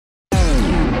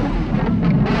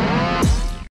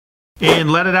In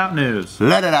Let It Out news.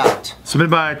 Let it out.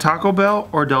 Submitted by Taco Bell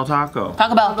or Del Taco?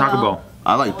 Taco Bell. Taco Bell.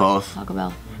 I like both. Taco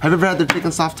Bell. Have you ever had their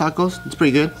chicken soft tacos? It's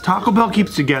pretty good. Taco Bell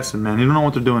keeps you guessing, man. You don't know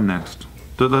what they're doing next.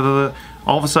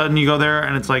 All of a sudden you go there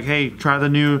and it's like, hey, try the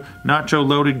new nacho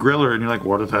loaded griller, and you're like,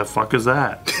 what the fuck is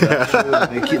that?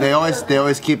 they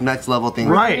always keep next level things.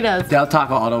 Right. Del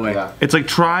Taco all the way. Yeah. It's like,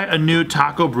 try a new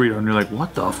taco burrito, and you're like,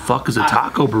 what the fuck is a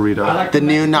taco burrito? The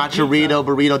new Nacho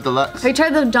Burrito Deluxe. Have you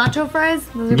tried the nacho fries?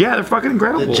 Yeah, they're fucking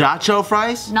incredible. The Jacho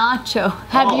fries? Nacho.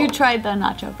 Have you tried the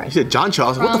nacho fries? You said John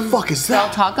Charles. What the fuck is Del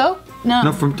that? Taco?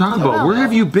 No, from Taco Bell. Where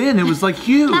have you been? It was like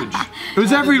huge. It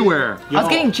was everywhere. I was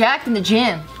getting jacked in the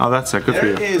gym. Oh, that's sick. Good for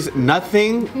you. There is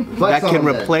nothing that can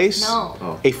replace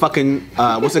a fucking,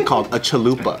 what's it called? A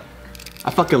chalupa.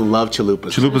 I fucking love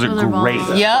chalupas. Chalupas are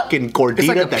great. Yep. Fucking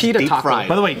gordita that's pita deep taco. fried.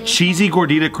 By the way, cheesy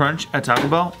gordita crunch at Taco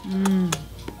Bell.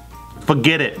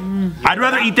 Forget it. I'd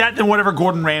rather eat that than whatever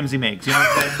Gordon Ramsay makes. You know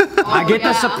what I'm saying? I get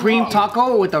the Supreme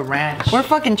Taco with the ranch. We're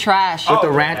fucking trash. With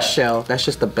the ranch shell. That's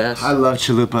just the best. I love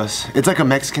chalupas. It's like a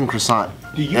Mexican croissant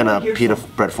in a pita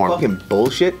bread form. Fucking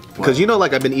bullshit. Because you know,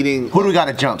 like I've been eating Who do we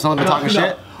gotta jump? Someone been talking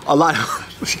shit? a lot.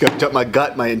 My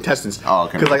gut, my intestines. Oh,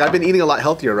 okay. Because like I've been eating a lot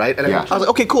healthier, right? And I was like,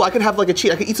 okay, cool. I can have like a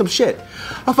cheat. I can eat some shit.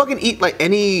 I fucking eat like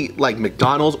any like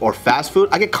McDonald's or fast food.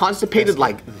 I get constipated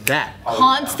like that.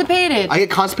 Constipated. I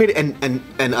get constipated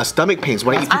and stomach pains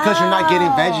when I eat. Because you're not getting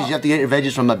veggies. You have to get your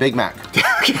veggies from the Big Mac.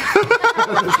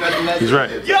 He's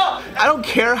right. Yo, I don't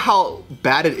care how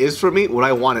bad it is for me. When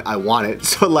I want it, I want it.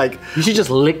 So like, You should just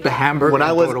lick the hamburger when and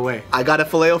I was, throw it away. I got a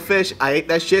filet-o-fish. I ate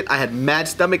that shit. I had mad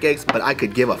stomach aches, but I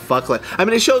could give a fuck. Like, I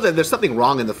mean, it shows that there's something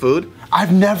wrong in the food.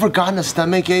 I've never gotten a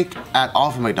stomach ache at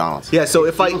all from McDonald's. Yeah. So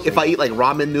if I eat like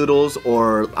ramen noodles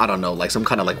or I don't know, like some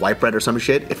kind of like white bread or some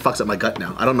shit, it fucks up my gut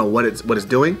now. I don't know what it's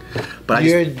doing, but I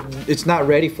just, It's not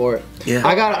ready for it. Yeah.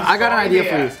 I got an idea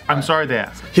for you. I'm sorry they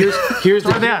asked. Here's Sorry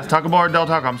they the asked. Taco Bell or Del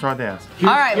Taco. I'm sorry they asked. All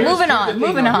right, moving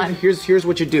on. Here's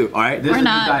what you do. All right. This We're is the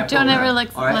not. diet Joe program. never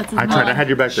lets us I tried. I had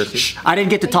your back there. I didn't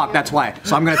get to talk. That's why.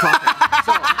 So I'm gonna talk.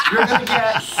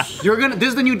 So this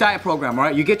is the new diet program, all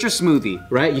right? You get your smoothie,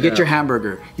 right? You get your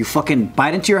hamburger. You fucking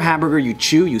bite into your hamburger. You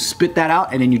chew. You spit that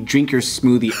out, and then you drink your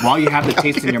smoothie while you have the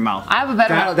taste in your mouth. I have a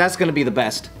better one. That's gonna be the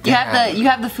best. You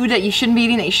have the food that you shouldn't be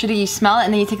eating that you should eat. You smell it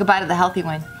and then you take a bite of the healthy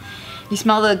one. You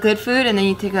smell the good food and then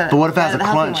you take a. But what if it bite has of a the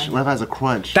healthy crunch? one. What if it has a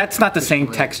crunch? That's not the same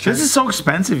texture. This is so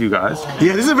expensive, you guys.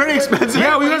 yeah, this is very expensive.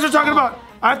 Yeah, we guys are talking about.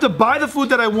 I have to buy the food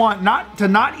that I want, not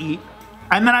eat,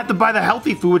 and then I have to buy the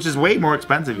healthy food, which is way more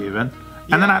expensive even.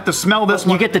 And then I have to smell this You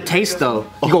one. get the taste though.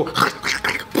 You go.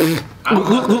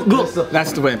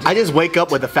 That's the win. I just wake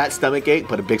up with a fat stomach ache,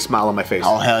 but a big smile on my face.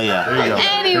 Oh, hell yeah. There you go.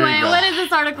 Anyway, what is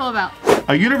this article about?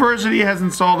 A university has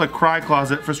installed a cry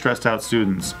closet for stressed out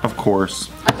students. Of course.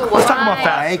 Let's talk about Cry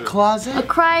fast food. A closet?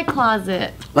 cry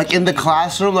closet. Like in the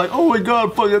classroom, like, oh my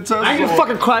god, fucking test. I can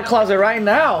fucking cry closet right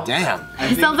now. Damn.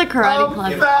 It sounds like karate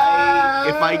closet.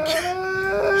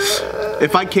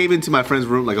 If I came into my friend's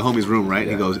room, like a homie's room, right?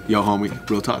 He goes, yo, homie,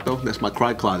 real talk though, that's my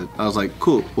cry closet. I was like,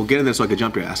 cool, we'll get in there so I can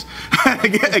jump your ass.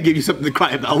 I give you something to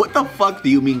cry about. What the fuck do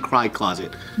you mean cry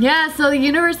closet? Yeah, so the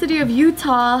University of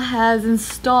Utah has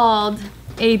installed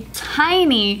a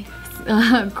tiny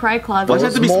cry closet. Why does it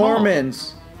have to be small?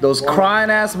 Mormons. Those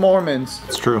crying ass Mormons.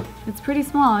 It's true. It's pretty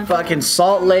small. Fucking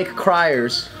Salt Lake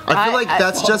criers. I feel like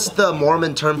that's just the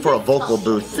Mormon term for a vocal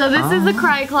booth. So this is a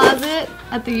cry closet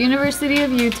at the University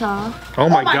of Utah. Oh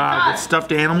my god, it's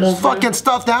stuffed animals. Fucking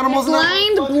stuffed animals in there?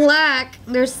 Blind black.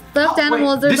 There's stuffed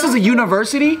animals. This is a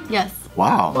university? Yes.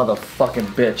 Wow. Motherfucking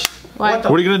bitch. What?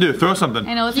 What are you gonna do? Throw something.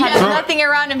 I know it's He has hot. nothing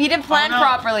around him. He didn't plan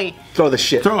properly. Throw the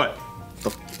shit. Throw it.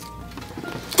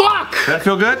 Fuck! That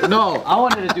feel good? No, I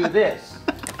wanted to do this.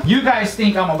 You guys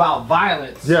think I'm about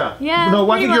violence. Yeah. Yeah, No,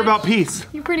 I pretty think you're much. about peace.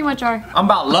 You pretty much are. I'm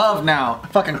about love now.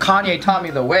 Fucking Kanye taught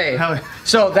me the way. Hell yeah.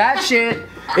 So that shit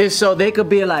is so they could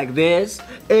be like this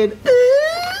and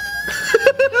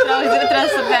No, he's gonna throw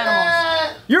some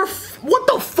animals. what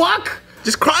the fuck?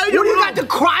 Just cry in your What do you room. got to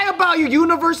cry about, you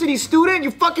university student?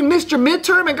 You fucking missed your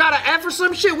midterm and got an F or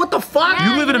some shit? What the fuck?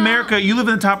 You live in America, you live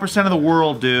in the top % of the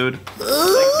world, dude.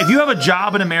 If you have a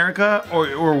job in America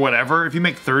or whatever, if you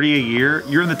make 30 a year,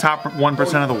 you're in the top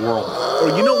 1% of the world.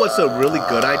 Or you know what's a really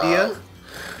good idea?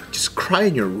 Just cry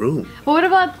in your room. But what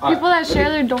about people that share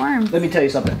their dorms? Let me tell you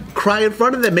something. Cry in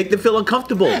front of them. Make them feel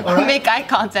uncomfortable. Make eye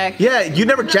contact. Yeah, you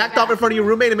never jacked off in front of your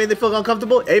roommate and made them feel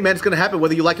uncomfortable? Hey man, it's gonna happen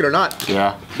whether you like it or not.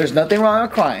 Yeah. There's nothing wrong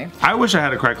with crying. I wish I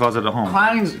had a cry closet at home.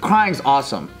 Crying's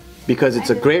awesome because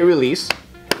it's a great release.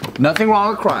 Nothing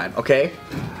wrong with crying, okay?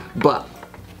 But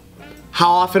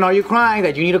how often are you crying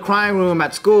that you need a crying room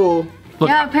at school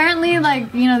Yeah, apparently,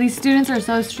 like, you know, these students are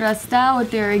so stressed out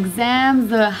with their exams,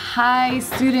 the high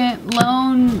student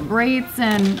loan rates,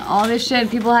 and all this shit.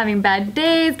 People having bad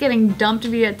days, getting dumped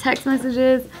via text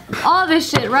messages, all this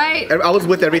shit, right? I was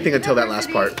with everything until that last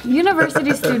part.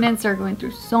 University students are going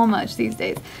through so much these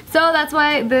days. So that's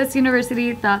why this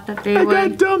university thought that they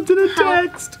would dumped in a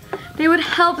text. They would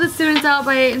help the students out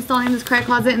by installing this cry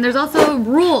closet, and there's also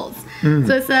rules.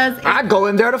 So it says I go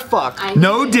in there to fuck.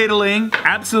 No diddling.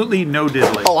 Absolutely no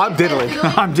diddling. Oh, I'm diddling.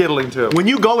 I'm diddling too. When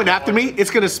you go in after me, it's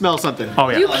gonna smell something. Oh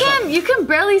yeah. you can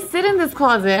barely sit in this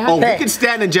closet. Oh, we can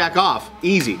stand and jack off.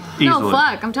 Easy. No, Easily.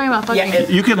 fuck. I'm talking about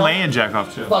fucking. You can lay and jack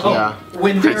off too. Yeah.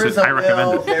 When there is a I recommend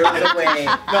will, it. there is a way.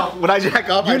 No, when I jack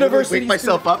off, I University wake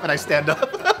myself up and I stand up.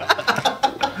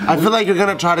 I feel like you're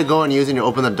gonna try to go and use and you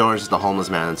open the door and it's just a homeless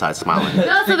man inside smiling.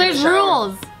 No, so there's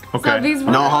rules. Okay. So these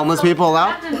rules No homeless people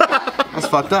allowed? That's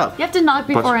fucked up. You have to knock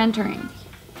before entering.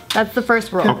 That's the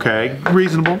first rule. Okay.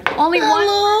 Reasonable. Only one.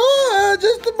 Hello,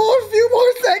 just few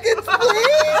more seconds,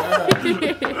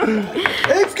 please.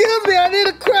 Excuse me, I need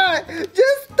to cry.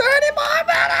 Just 30 more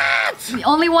minutes.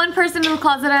 Only one person in the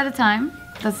closet at a time.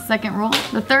 That's the second rule.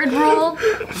 The third rule.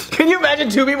 Can you imagine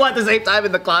two people at the same time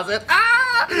in the closet?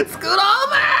 Ah, scoot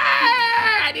over!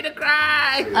 I need to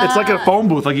cry. It's like a phone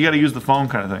booth. Like you got to use the phone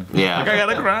kind of thing. Yeah. Like I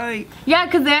gotta cry. Yeah,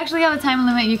 because they actually have a time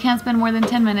limit. You can't spend more than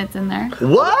 10 minutes in there.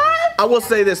 What? I will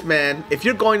say this, man. If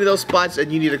you're going to those spots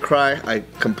and you need to cry, I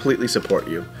completely support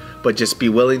you. But just be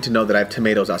willing to know that I have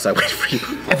tomatoes outside waiting for you.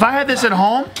 If I had this at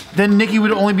home, then Nikki would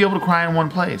only be able to cry in one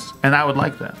place, and I would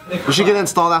like that. We should get it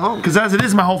installed at home. Because as it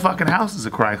is, my whole fucking house is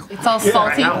a cry. It's all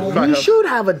salty. You should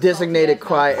have a designated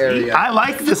cry area. I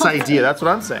like this idea. That's what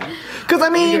I'm saying. Because I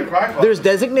mean, there's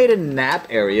designated nap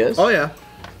areas. Oh, yeah.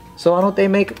 So why don't they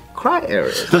make cry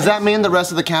areas? Does that mean the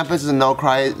rest of the campus is a no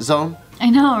cry zone? I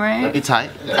know, right? Be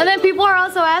tight. And then people are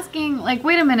also asking, like,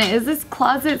 wait a minute, is this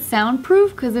closet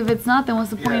soundproof? Because if it's not, then what's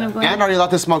the point of going? And are you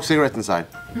allowed to smoke cigarettes inside?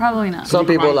 Probably not. Some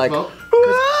people are like,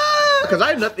 Because I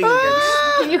have nothing against...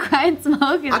 Can you cry and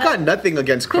smoke? I got nothing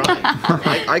against crying.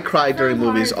 I cry during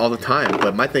movies all the time,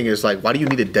 but my thing is like, why do you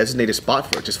need a designated spot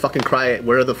for it? Just fucking cry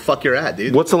where the fuck you're at,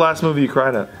 dude. What's the last movie you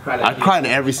cried at? I cry in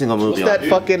every single movie. What's that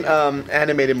fucking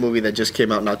animated movie that just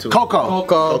came out not too long? Coco.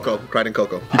 Coco. Cried in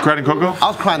Coco. You cried in Coco? I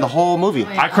was crying the whole movie.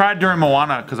 I cried during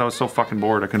Moana because I was so fucking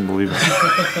bored. I couldn't believe it.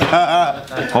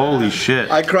 Holy shit.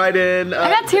 I cried in... I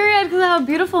got teary-eyed because of how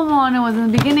beautiful Moana was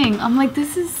in the beginning. I'm like,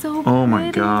 this is so Oh my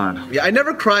pretty. god. Yeah, I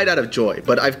never cried out of joy,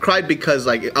 but I've cried because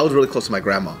like I was really close to my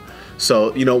grandma.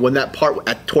 So you know when that part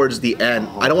towards the end,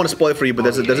 I don't want to spoil it for you, but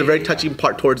there's a very touching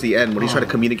part towards the end when he's trying to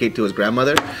communicate to his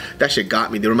grandmother. That shit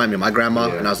got me. They remind me of my grandma,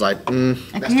 and I was like, I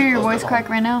can hear your voice crack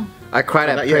right now. I cried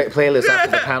at playlists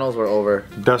after the panels were over.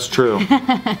 That's true.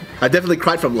 I definitely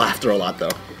cried from laughter a lot though.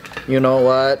 You know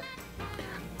what?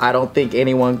 I don't think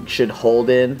anyone should hold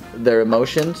in their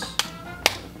emotions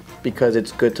because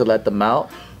it's good to let them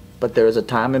out. But there is a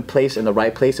time and place, and the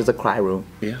right place is a cry room.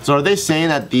 Yeah. So are they saying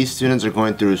that these students are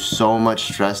going through so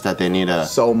much stress that they need a...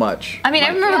 So much. I mean, I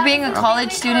remember being a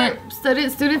college student.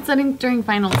 Students studying during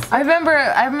finals. I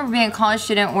remember being a college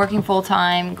student, working full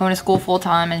time, going to school full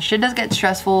time, and shit does get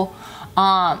stressful.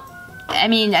 I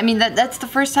mean that's the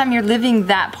first time you're living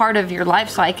that part of your life,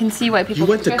 so I can see why people. You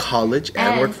went to get stressed. college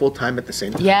and worked full time at the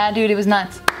same time. Yeah, dude, it was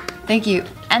nuts. Thank you.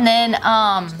 And then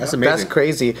That's amazing. That's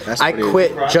crazy. That's I pretty-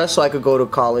 quit just so I could go to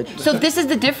college. so this is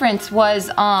the difference was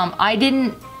I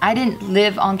didn't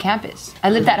live on campus. I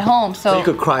lived at home, so You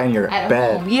could cry in your at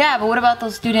bed. home. Yeah, but what about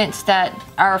those students that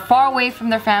are far away from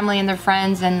their family and their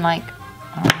friends and like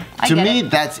I To get me, it.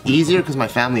 that's easier because my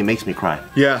family makes me cry.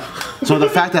 Yeah. So the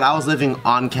fact that I was living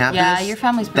on campus, Yeah, your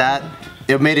family's that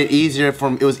it made it easier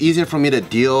it was easier for me to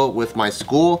deal with my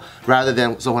school rather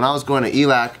than, so when I was going to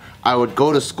ELAC, I would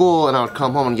go to school and I would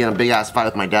come home and get in a big ass fight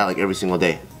with my dad like every single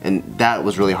day. And that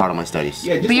was really hard on my studies.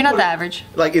 Yeah, But you're not the average.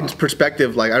 Like in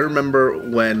perspective, like I remember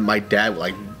when my dad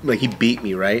like he beat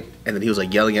me, right? And then he was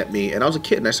like yelling at me, and I was a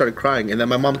kid and I started crying. And then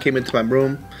my mom came into my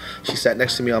room, she sat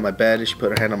next to me on my bed and she put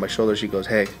her hand on my shoulder. She goes,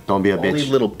 "Hey, Don't be a only bitch."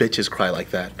 little bitches cry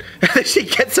like that." And then she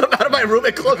gets him out of my room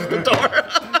and closes the door.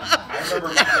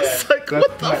 It's like,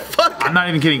 what the fuck? I'm not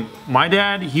even kidding. My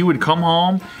dad, he would come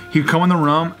home, he'd come in the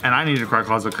room, and I needed a cry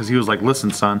closet because he was like,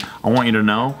 "Listen, son, I want you to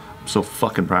know I'm so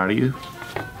fucking proud of you.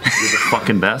 You're the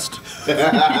fucking best. And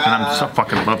I'm so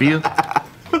fucking love you."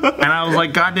 And I was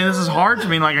like, God damn, this is hard to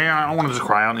me. Like, I don't want to just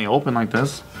cry out in the open like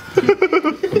this.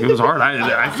 It was hard.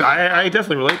 I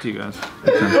definitely relate to you guys.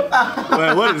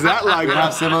 Man, what is that like? We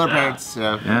have similar parents,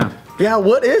 yeah. Yeah. Yeah,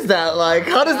 what is that like?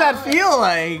 How does that feel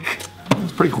like?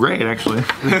 It's pretty great, actually.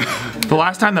 The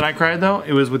last time that I cried, though,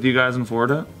 it was with you guys in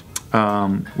Florida.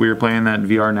 we were playing that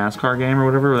VR NASCAR game or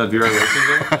whatever, that VR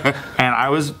racing game, and I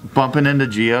was bumping into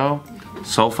Gio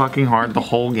so fucking hard the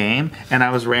whole game, and I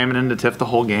was ramming into Tiff the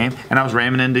whole game, and I was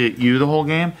ramming into you the whole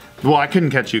game. Well, I couldn't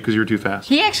catch you because you were too fast.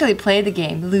 He actually played the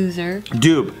game, loser.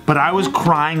 Dude, but I was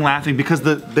crying laughing because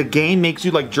the game makes you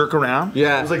like jerk around.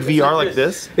 Yeah. It was like VR like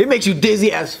this. It makes you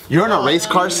dizzy as You're in a race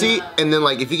car seat, and then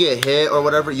like if you get hit or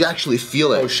whatever, you actually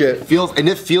feel it. Oh, shit.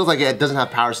 It feels like it doesn't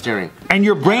have power steering. And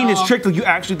your brain is tricked, like you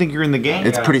actually think you're in the game.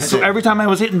 It's pretty And so sick. every time I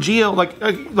was hitting Gio,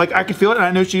 like I could feel it, and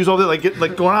I know she was all there,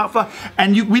 like going out,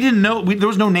 and we didn't know, there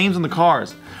was no names in the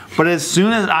cars. But as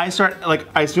soon as I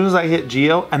hit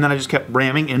Gio, and then I just kept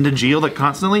ramming into Gio like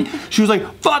constantly, she was like,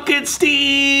 "Fuck it,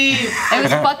 Steve!" It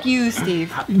was fuck you,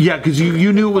 Steve. Yeah, because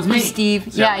you knew it was Fuck me. you, Steve.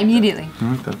 Yeah, immediately.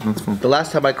 I like that. That's fun. The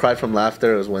last time I cried from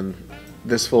laughter was when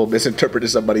this fool misinterpreted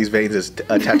somebody's veins as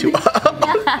a tattoo.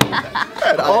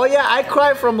 Oh yeah, I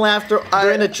cried from laughter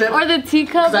during the trip. Or the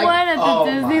teacup one at the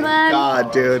Disneyland.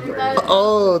 God, dude.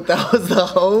 Oh, that was the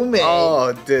homie.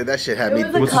 Oh, dude, that shit had me. It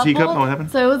was a What's the couple. teacup? What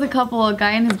happened? So it was a couple, a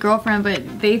guy and his girlfriend,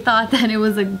 but they thought that it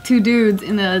was like two dudes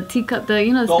in the teacup,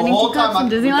 spinning whole teacups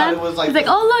time in we thought Disneyland. it was like- He's like,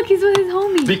 oh look, he's with his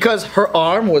homie. Because her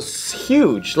arm was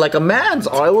huge, like a man's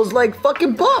arm. It was like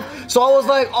fucking buff. So I was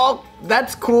like, oh,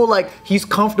 that's cool. Like he's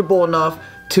comfortable enough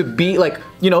to be like,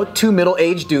 two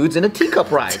middle-aged dudes in a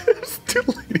teacup ride. Two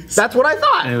ladies. That's what I And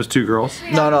thought. it was two girls.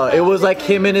 No, it was like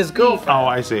him and his girlfriend. Oh,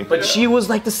 I see. But she was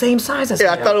like the same size as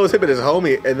Yeah, I him. thought it was him and his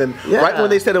homie, and then Yeah. right when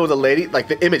they said it was a lady, like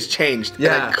the image changed, and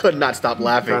Yeah. I could not stop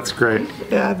laughing. That's great.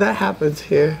 Yeah, that happens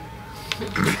here.